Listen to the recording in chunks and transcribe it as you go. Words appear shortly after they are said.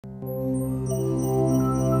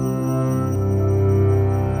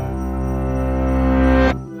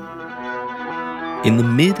In the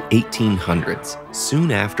mid-1800s,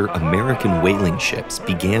 soon after American whaling ships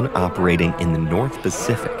began operating in the North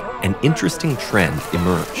Pacific, an interesting trend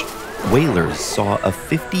emerged. Whalers saw a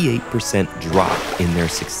 58% drop in their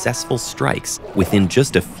successful strikes within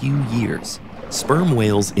just a few years. Sperm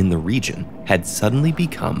whales in the region had suddenly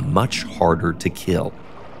become much harder to kill.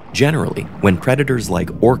 Generally, when predators like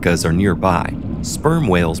orcas are nearby, sperm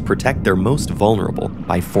whales protect their most vulnerable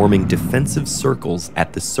by forming defensive circles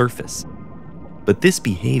at the surface. But this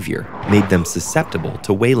behavior made them susceptible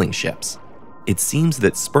to whaling ships. It seems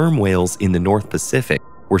that sperm whales in the North Pacific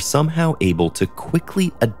were somehow able to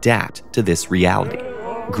quickly adapt to this reality.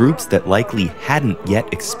 Groups that likely hadn't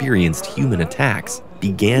yet experienced human attacks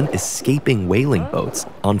began escaping whaling boats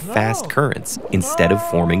on fast currents instead of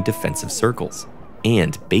forming defensive circles.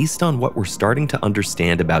 And based on what we're starting to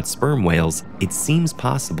understand about sperm whales, it seems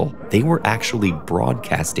possible they were actually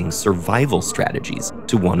broadcasting survival strategies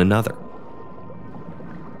to one another.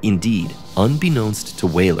 Indeed, unbeknownst to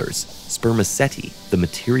whalers, spermaceti, the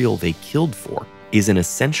material they killed for, is an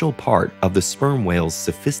essential part of the sperm whale's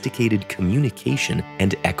sophisticated communication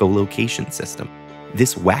and echolocation system.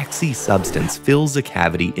 This waxy substance fills a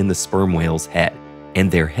cavity in the sperm whale's head, and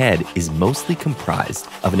their head is mostly comprised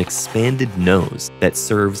of an expanded nose that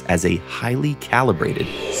serves as a highly calibrated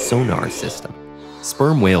sonar system.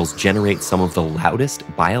 Sperm whales generate some of the loudest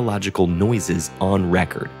biological noises on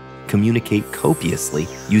record, communicate copiously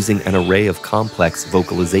using an array of complex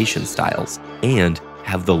vocalization styles, and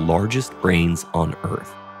have the largest brains on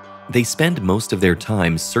Earth. They spend most of their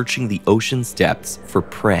time searching the ocean's depths for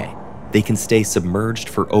prey. They can stay submerged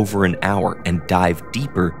for over an hour and dive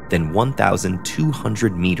deeper than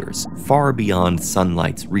 1,200 meters, far beyond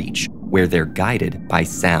sunlight's reach, where they're guided by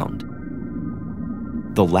sound.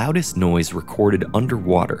 The loudest noise recorded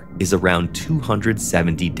underwater is around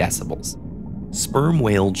 270 decibels. Sperm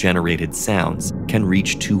whale-generated sounds can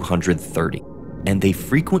reach 230, and they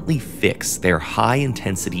frequently fix their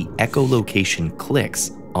high-intensity echolocation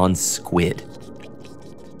clicks on squid.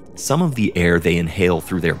 Some of the air they inhale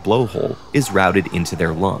through their blowhole is routed into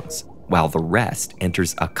their lungs, while the rest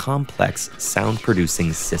enters a complex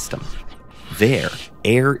sound-producing system. There,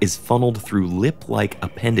 air is funneled through lip-like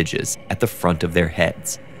appendages at the front of their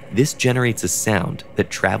heads. This generates a sound that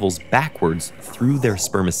travels backwards through their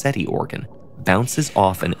spermaceti organ, bounces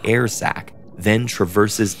off an air sac, then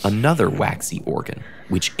traverses another waxy organ,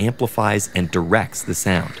 which amplifies and directs the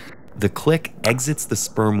sound. The click exits the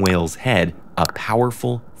sperm whale's head a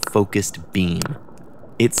powerful, focused beam.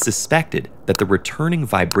 It's suspected that the returning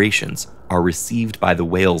vibrations are received by the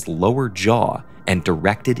whale's lower jaw and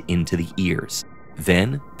directed into the ears.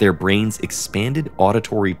 Then, their brain's expanded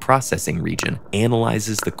auditory processing region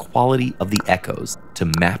analyzes the quality of the echoes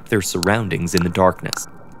to map their surroundings in the darkness.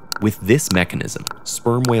 With this mechanism,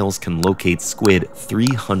 sperm whales can locate squid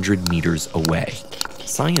 300 meters away.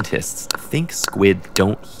 Scientists think squid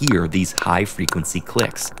don't hear these high-frequency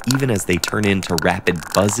clicks, even as they turn into rapid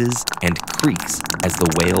buzzes and creaks as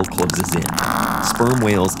the whale closes in. Sperm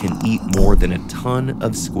whales can eat more than a ton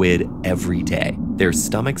of squid every day. Their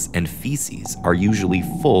stomachs and feces are usually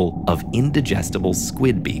full of indigestible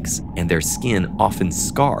squid beaks, and their skin often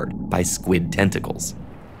scarred by squid tentacles.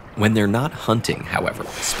 When they're not hunting, however,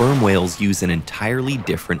 sperm whales use an entirely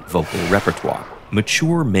different vocal repertoire.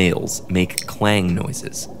 Mature males make clang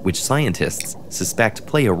noises, which scientists suspect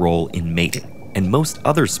play a role in mating, and most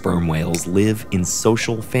other sperm whales live in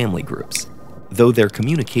social family groups. Though their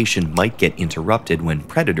communication might get interrupted when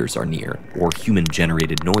predators are near or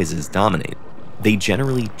human-generated noises dominate, they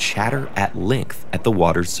generally chatter at length at the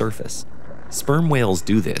water's surface. Sperm whales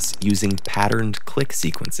do this using patterned click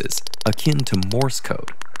sequences akin to Morse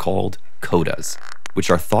code called codas, which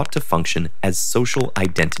are thought to function as social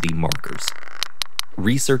identity markers.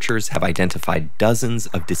 Researchers have identified dozens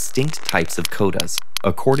of distinct types of codas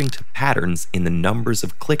according to patterns in the numbers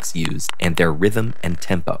of clicks used and their rhythm and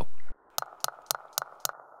tempo.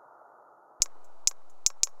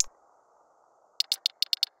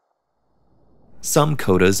 Some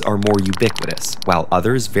codas are more ubiquitous, while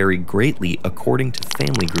others vary greatly according to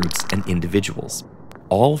family groups and individuals.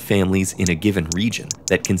 All families in a given region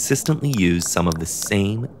that consistently use some of the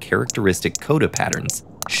same characteristic coda patterns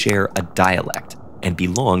share a dialect and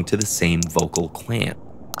belong to the same vocal clan.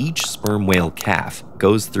 Each sperm whale calf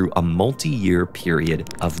goes through a multi-year period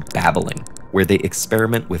of babbling, where they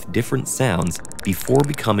experiment with different sounds before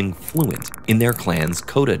becoming fluent in their clan's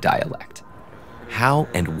coda dialect. How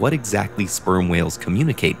and what exactly sperm whales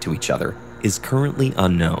communicate to each other is currently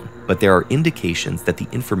unknown, but there are indications that the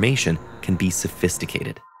information can be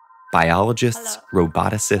sophisticated. Biologists,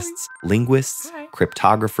 roboticists, linguists,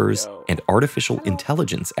 cryptographers, and artificial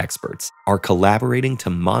intelligence experts are collaborating to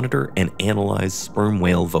monitor and analyze sperm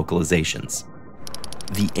whale vocalizations.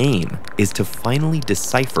 The aim is to finally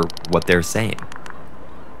decipher what they're saying.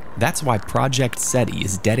 That's why Project SETI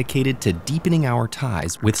is dedicated to deepening our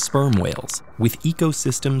ties with sperm whales. With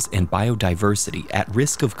ecosystems and biodiversity at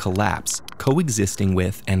risk of collapse, coexisting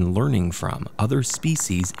with and learning from other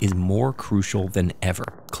species is more crucial than ever.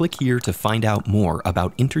 Click here to find out more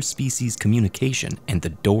about interspecies communication and the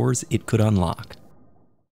doors it could unlock.